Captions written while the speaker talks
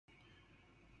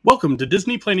Welcome to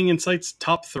Disney Planning Insights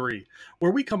Top 3,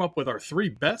 where we come up with our 3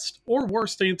 best or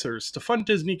worst answers to fun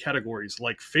Disney categories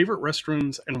like favorite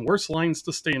restrooms and worst lines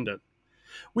to stand in.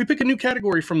 We pick a new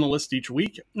category from the list each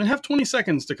week and have 20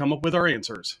 seconds to come up with our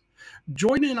answers.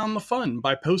 Join in on the fun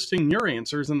by posting your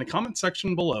answers in the comment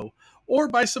section below or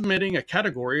by submitting a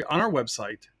category on our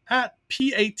website at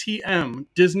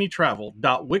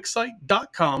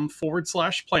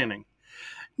patmdisneytravel.wixsite.com/planning.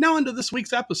 Now into this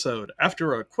week's episode,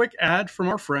 after a quick ad from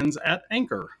our friends at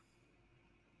Anchor.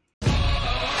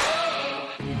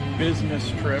 Business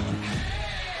trip.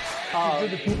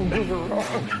 Did the people move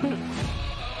around?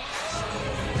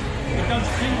 It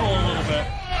does tingle a little bit.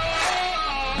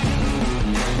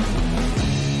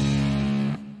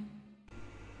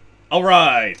 All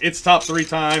right, it's top 3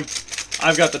 time.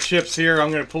 I've got the chips here. I'm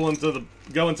going to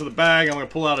go into the bag. I'm going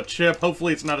to pull out a chip.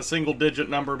 Hopefully it's not a single digit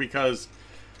number because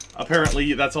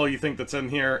apparently that's all you think that's in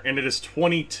here, and it is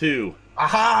 22.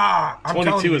 Aha!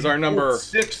 22 is our number.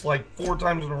 6 like 4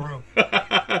 times in a row.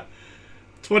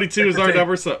 22 is our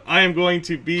number, so I am going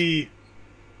to be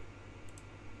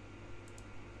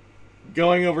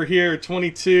going over here.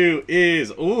 22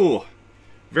 is, ooh,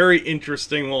 very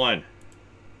interesting one.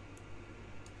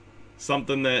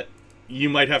 Something that you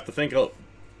might have to think a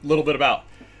little bit about.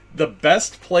 The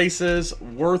best places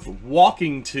worth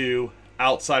walking to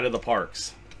outside of the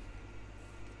parks.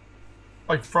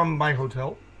 Like from my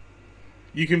hotel?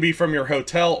 You can be from your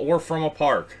hotel or from a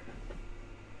park.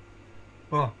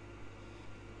 Well,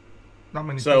 not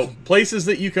many places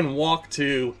that you can walk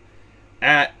to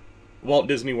at Walt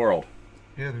Disney World.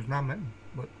 Yeah, there's not many,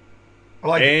 but I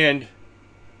like and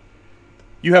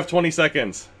you have 20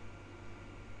 seconds.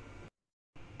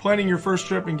 Planning your first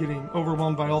trip and getting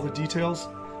overwhelmed by all the details?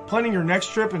 Planning your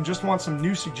next trip and just want some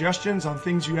new suggestions on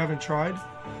things you haven't tried?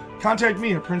 Contact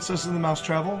me at Princess and the Mouse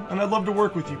Travel, and I'd love to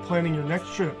work with you planning your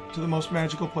next trip to the most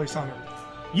magical place on earth.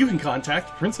 You can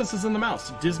contact Princesses and the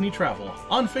Mouse Disney Travel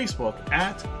on Facebook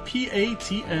at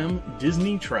PATM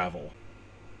Disney Travel.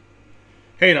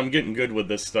 Hey, and I'm getting good with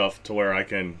this stuff to where I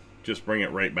can just bring it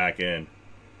right back in.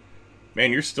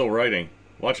 Man, you're still writing.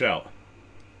 Watch out.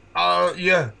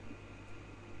 Yeah.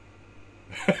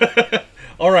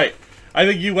 All right. I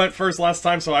think you went first last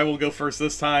time, so I will go first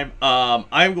this time.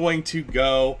 I'm going to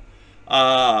go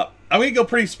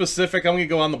pretty specific. I'm going to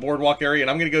go on the boardwalk area, and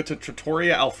I'm going to go to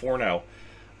Trattoria Al Forno.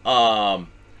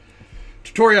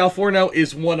 Trattoria Al Forno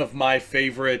is one of my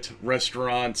favorite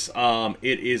restaurants.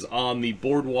 It is on the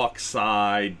boardwalk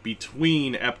side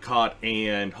between Epcot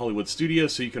and Hollywood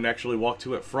Studios, so you can actually walk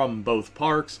to it from both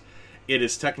parks. It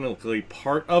is technically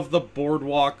part of the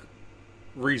boardwalk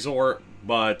resort,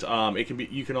 but it can be.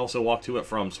 You can also walk to it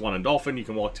from Swan and Dolphin. You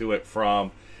can walk to it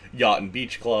from Yacht and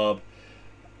Beach Club,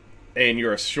 and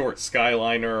you're a short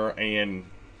Skyliner and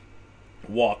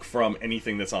walk from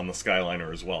anything that's on the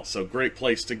Skyliner as well. So great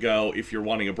place to go if you're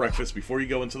wanting a breakfast before you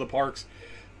go into the parks,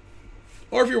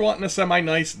 or if you're wanting a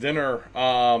semi-nice dinner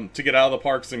to get out of the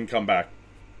parks and come back.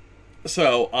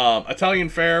 So Italian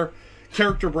fare,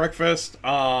 character breakfast.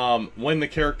 When the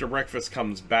character breakfast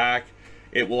comes back,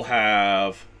 it will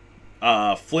have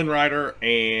Flynn Rider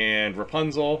and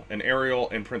Rapunzel and Ariel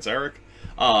and Prince Eric.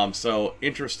 So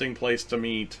interesting place to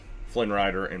meet Flynn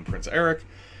Rider and Prince Eric.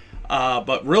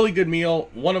 But really good meal.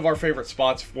 One of our favorite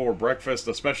spots for breakfast,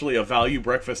 especially a value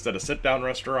breakfast at a sit-down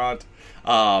restaurant.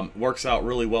 Works out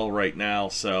really well right now.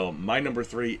 So my number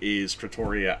 3 is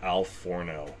Trattoria Al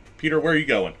Forno. Peter, where are you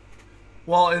going?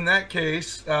 Well, in that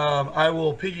case, I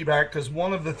will piggyback because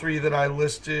one of the 3 that I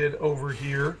listed over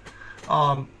here,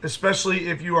 especially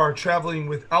if you are traveling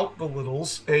without the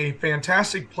littles, a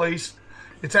fantastic place.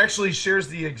 It actually shares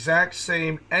the exact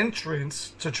same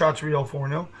entrance to Trattoria Al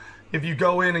Forno. If you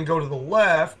go in and go to the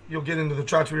left, you'll get into the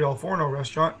Trattoria Al Forno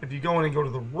restaurant. If you go in and go to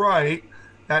the right,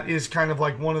 that is kind of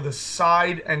like one of the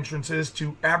side entrances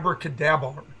to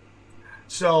Abracadabra.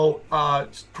 So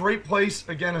great place,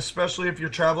 again, especially if you're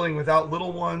traveling without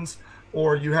little ones,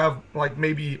 or you have like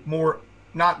maybe more,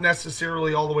 not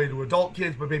necessarily all the way to adult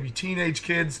kids, but maybe teenage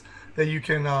kids that you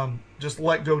can just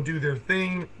let go do their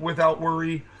thing without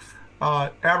worry.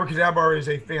 Abracadabra is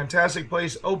a fantastic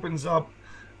place. Opens up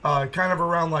kind of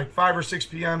around like 5 or 6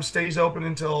 p.m. Stays open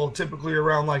until typically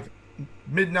around like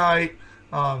midnight,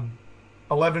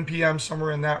 11 p.m., somewhere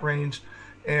in that range.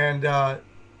 And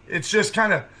it's just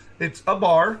kind of, it's a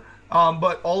bar,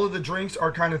 but all of the drinks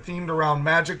are kind of themed around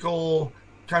magical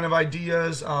kind of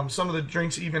ideas. Some of the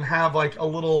drinks even have like a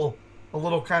little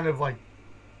kind of like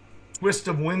twist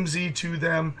of whimsy to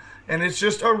them. And it's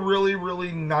just a really,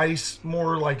 really nice,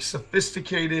 more like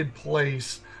sophisticated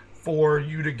place for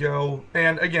you to go.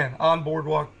 And again, on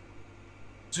boardwalk,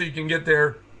 so you can get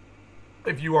there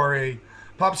if you are a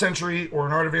Pop Century or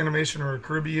an Art of Animation or a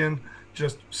Caribbean,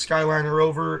 just Skyliner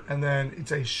over, and then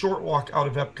it's a short walk out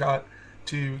of Epcot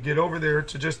to get over there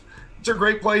to just, it's a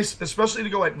great place, especially to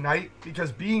go at night,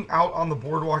 because being out on the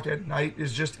boardwalk at night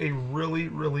is just a really,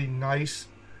 really nice,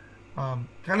 kind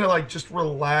of like just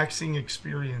relaxing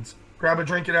experience. Grab a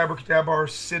drink at Abracadabra,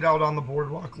 sit out on the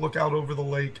boardwalk, look out over the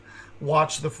lake,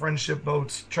 watch the friendship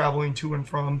boats traveling to and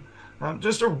from.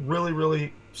 Just a really,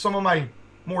 really, some of my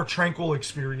more tranquil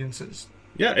experiences.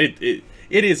 Yeah, it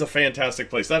is a fantastic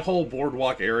place. That whole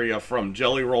boardwalk area, from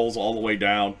Jelly Rolls all the way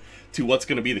down to what's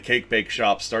going to be the Cake Bake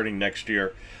Shop starting next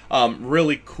year.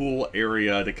 Really cool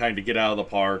area to kind of get out of the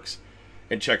parks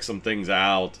and check some things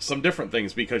out. Some different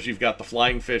things, because you've got the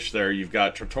Flying Fish there, you've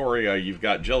got Trattoria, you've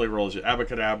got Jelly Rolls,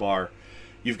 Abracadabra,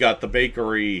 you've got the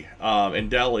bakery and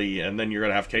deli, and then you're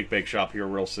going to have Cake Bake Shop here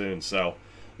real soon. So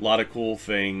a lot of cool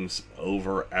things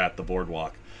over at the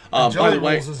boardwalk. Jelly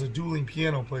Rolls is a dueling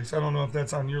piano place. I don't know if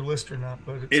that's on your list or not,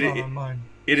 but it's not on mine.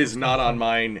 It is not on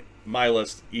my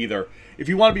list either. If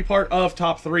you want to be part of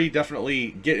Top 3, definitely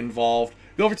get involved.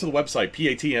 Go over to the website,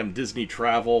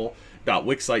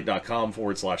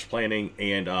 patmdisneytravel.wixsite.com/planning,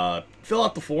 and fill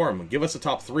out the form. Give us a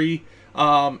Top 3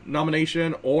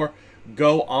 nomination, or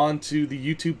go on to the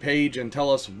YouTube page and tell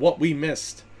us what we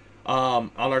missed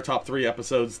on our Top 3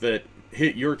 episodes that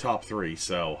hit your top 3.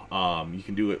 So you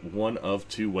can do it one of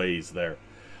 2 ways there.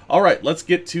 All right, let's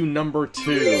get to number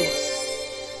 2.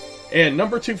 And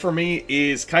number 2 for me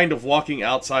is kind of walking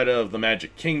outside of the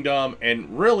Magic Kingdom,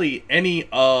 and really any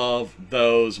of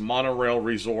those monorail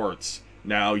resorts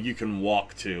now you can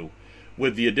walk to.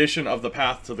 With the addition of the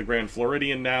path to the Grand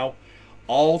Floridian now,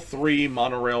 all 3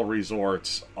 monorail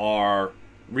resorts are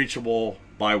reachable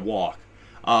by walk.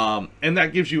 And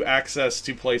that gives you access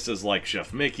to places like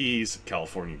Chef Mickey's,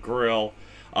 California Grill,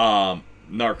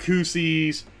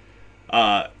 Narcoossee's,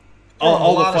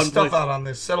 all the fun stuff places out on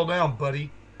this. Settle down, buddy.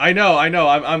 I know.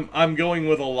 I'm going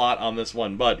with a lot on this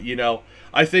one, but you know,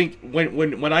 I think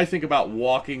when I think about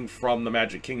walking from the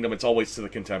Magic Kingdom, it's always to the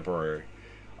Contemporary,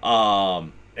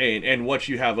 and what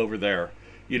you have over there.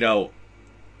 You know,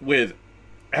 with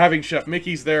having Chef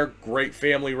Mickey's there, great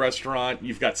family restaurant.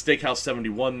 You've got Steakhouse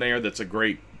 71 there. That's a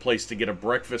great place to get a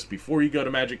breakfast before you go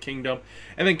to Magic Kingdom.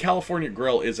 And then California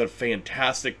Grill is a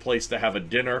fantastic place to have a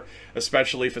dinner,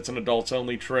 especially if it's an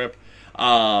adults-only trip.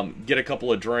 Get a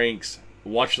couple of drinks,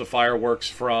 watch the fireworks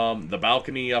from the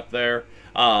balcony up there.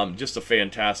 Just a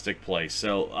fantastic place.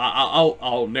 So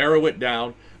I'll narrow it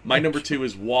down. My number 2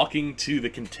 is walking to the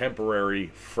Contemporary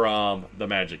from the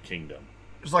Magic Kingdom.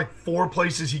 There's like 4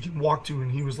 places he can walk to,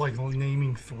 and he was like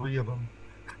naming 3 of them.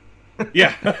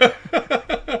 Yeah.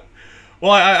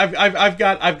 Well, I've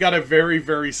got a very,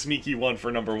 very sneaky one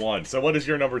for number 1. So what is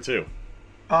your number 2?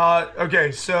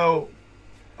 Okay, so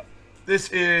this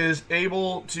is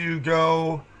able to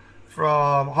go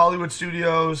from Hollywood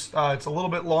Studios. It's a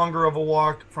little bit longer of a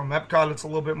walk. From Epcot, it's a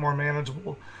little bit more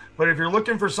manageable. But if you're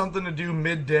looking for something to do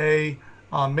midday,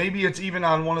 maybe it's even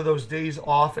on one of those days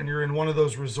off and you're in one of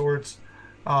those resorts,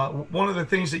 one of the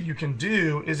things that you can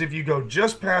do is if you go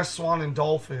just past Swan and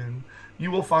Dolphin, you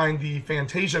will find the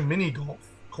Fantasia mini golf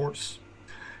course.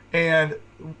 And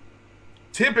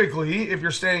typically, if you're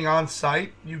staying on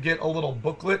site, you get a little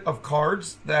booklet of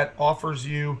cards that offers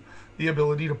you the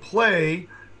ability to play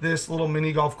this little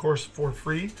mini golf course for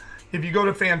free. If you go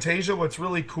to Fantasia, what's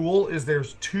really cool is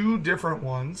there's 2 different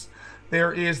ones.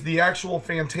 There is the actual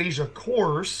Fantasia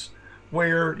course,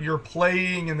 where you're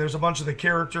playing and there's a bunch of the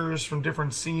characters from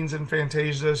different scenes in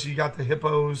Fantasia. So you got the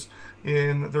hippos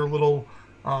in their little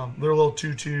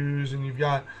tutus, and you've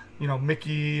got, you know,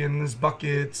 Mickey and his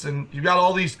buckets, and you've got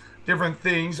all these different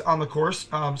things on the course.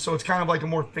 So it's kind of like a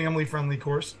more family-friendly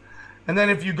course. And then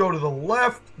if you go to the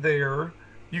left there,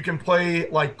 you can play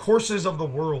like Courses of the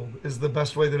World is the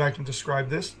best way that I can describe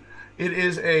this. It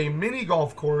is a mini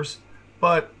golf course,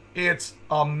 but it's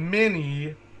a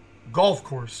mini golf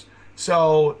course.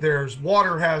 So there's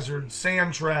water hazards,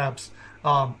 sand traps.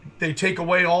 They take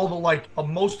away all the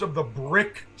most of the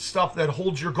brick stuff that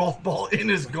holds your golf ball in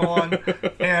is gone.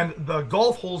 And the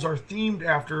golf holes are themed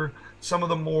after some of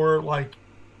the more like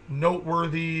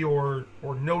noteworthy or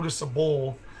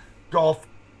noticeable golf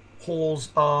holes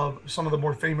of some of the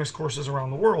more famous courses around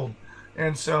the world.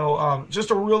 And so just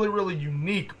a really, really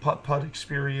unique putt-putt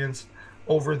experience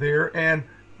over there. And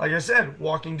like I said,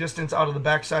 walking distance out of the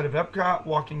backside of Epcot,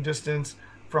 walking distance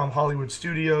from Hollywood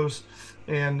Studios,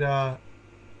 and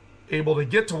able to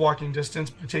get to walking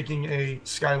distance by taking a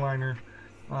Skyliner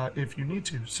if you need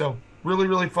to. So really,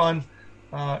 really fun.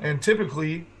 And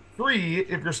typically free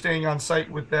if you're staying on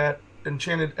site with that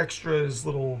Enchanted Extras,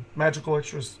 little magical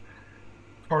extras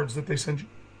cards that they send you.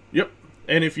 Yep.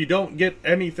 And if you don't get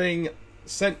anything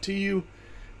sent to you,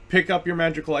 pick up your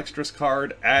Magical Extras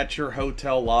card at your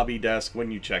hotel lobby desk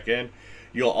when you check in.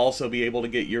 You'll also be able to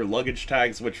get your luggage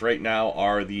tags, which right now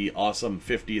are the awesome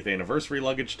 50th anniversary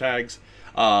luggage tags.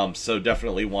 So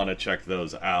definitely want to check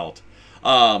those out.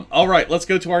 All right, let's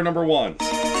go to our number ones.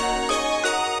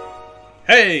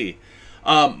 Hey!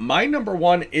 My number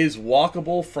one is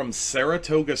walkable from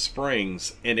Saratoga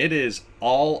Springs, and it is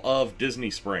all of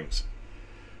Disney Springs.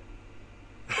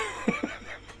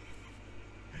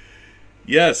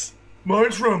 Yes.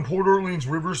 Mine's from Port Orleans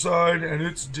Riverside, and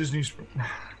it's Disney Springs.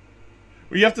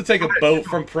 You have to take a boat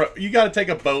from you got to take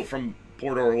a boat from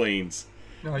Port Orleans.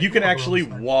 No, You can actually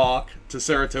walk to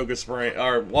Saratoga Springs,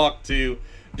 or walk to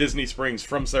Disney Springs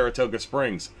from Saratoga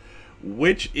Springs,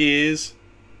 which is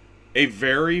a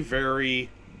very, very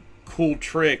cool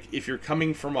trick if you're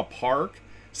coming from a park,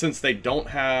 since they don't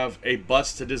have a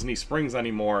bus to Disney Springs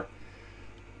anymore.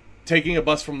 Taking a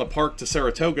bus from the park to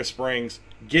Saratoga Springs,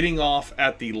 getting off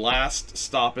at the last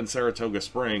stop in Saratoga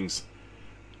Springs,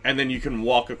 and then you can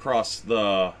walk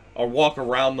walk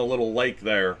around the little lake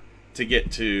there to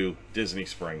get to Disney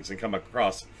Springs and come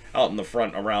across out in the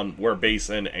front around where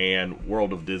Basin and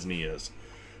World of Disney is.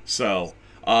 So,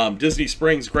 Disney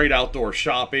Springs, great outdoor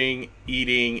shopping,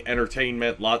 eating,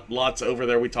 entertainment, lots over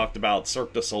there. We talked about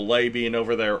Cirque du Soleil being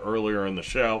over there earlier in the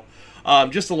show.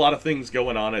 Just a lot of things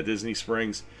going on at Disney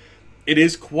Springs. It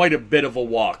is quite a bit of a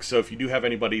walk, so if you do have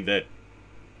anybody that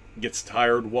gets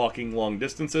tired walking long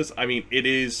distances, I mean, it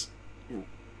is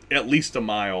at least a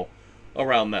mile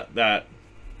around that.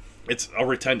 It's a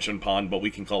retention pond, but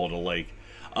we can call it a lake.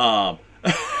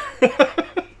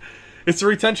 It's a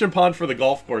retention pond for the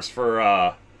golf course for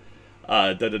Oh,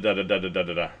 I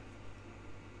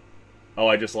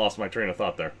just lost my train of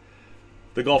thought there.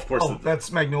 The golf course. Oh,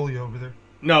 that's Magnolia over there.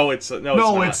 No, it's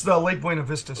it's the Lake Buena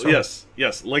Vista. Sorry.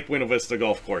 Yes, Lake Buena Vista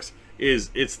Golf Course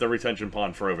it's the retention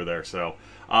pond for over there. So,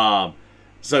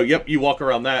 yep, you walk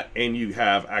around that and you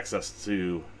have access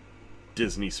to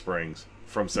Disney Springs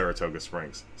from Saratoga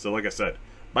Springs. So, like I said,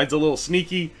 mine's a little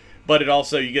sneaky, but it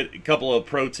also, you get a couple of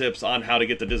pro tips on how to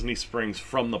get to Disney Springs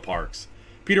from the parks.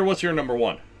 Peter, what's your number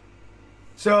one?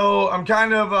 So I'm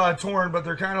kind of torn, but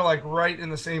they're kind of like right in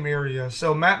the same area.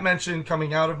 So Matt mentioned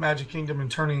coming out of Magic Kingdom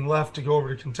and turning left to go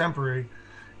over to Contemporary.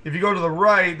 If you go to the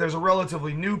right, there's a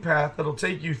relatively new path that'll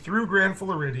take you through Grand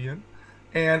Floridian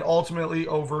and ultimately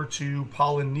over to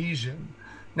Polynesian.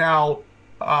 Now,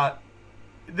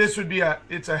 this would be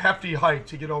it's a hefty hike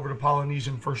to get over to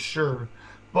Polynesian for sure.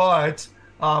 But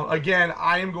again,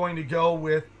 I am going to go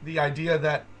with the idea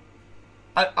that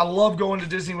I love going to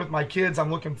Disney with my kids.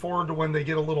 I'm looking forward to when they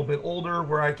get a little bit older,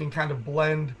 where I can kind of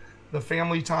blend the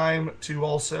family time to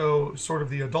also sort of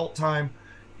the adult time.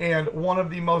 And one of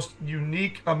the most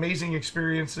unique, amazing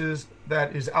experiences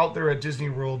that is out there at Disney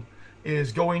World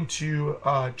is going to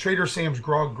Trader Sam's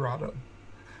Grog Grotto.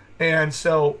 And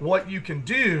so what you can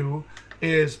do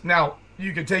is, now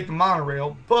you can take the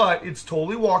monorail, but it's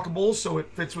totally walkable, so it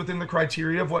fits within the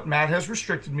criteria of what Matt has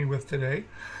restricted me with today.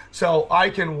 So I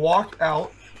can walk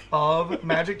out of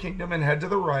Magic Kingdom and head to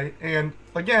the right. And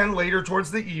again, later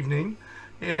towards the evening,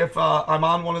 if I'm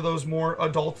on one of those more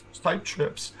adult type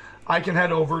trips, I can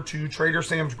head over to Trader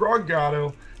Sam's Grog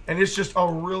Grotto. And it's just a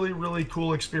really, really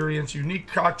cool experience. Unique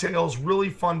cocktails, really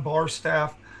fun bar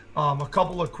staff, a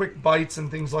couple of quick bites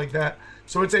and things like that.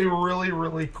 So it's a really,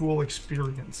 really cool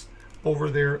experience over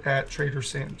there at Trader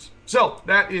Sam's. So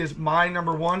that is my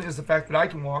number one, is the fact that I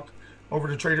can walk over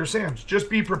to Trader Sam's. Just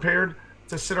be prepared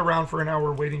to sit around for an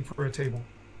hour waiting for a table.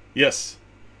 Yes.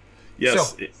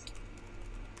 So,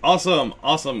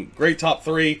 awesome. Great top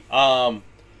three.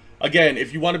 Again,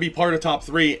 if you want to be part of top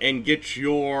three and get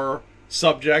your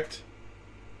subject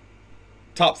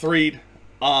top three'd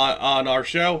on our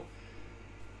show,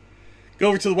 go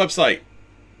over to the website,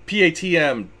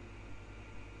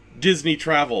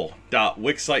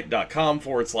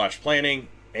 patmdisneytravel.wixsite.com/planning,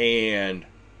 and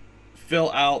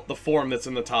fill out the form that's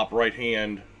in the top right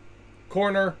hand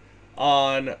corner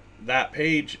on that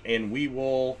page, and we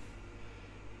will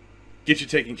get you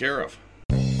taken care of.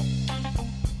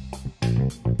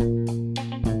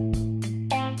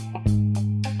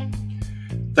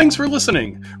 Thanks for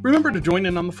listening. Remember to join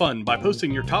in on the fun by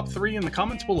posting your top three in the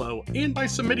comments below and by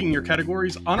submitting your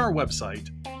categories on our website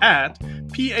at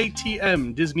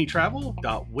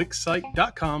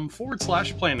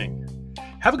patmdisneytravel.wixsite.com/planning.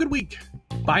 Have a good week.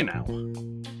 Bye now.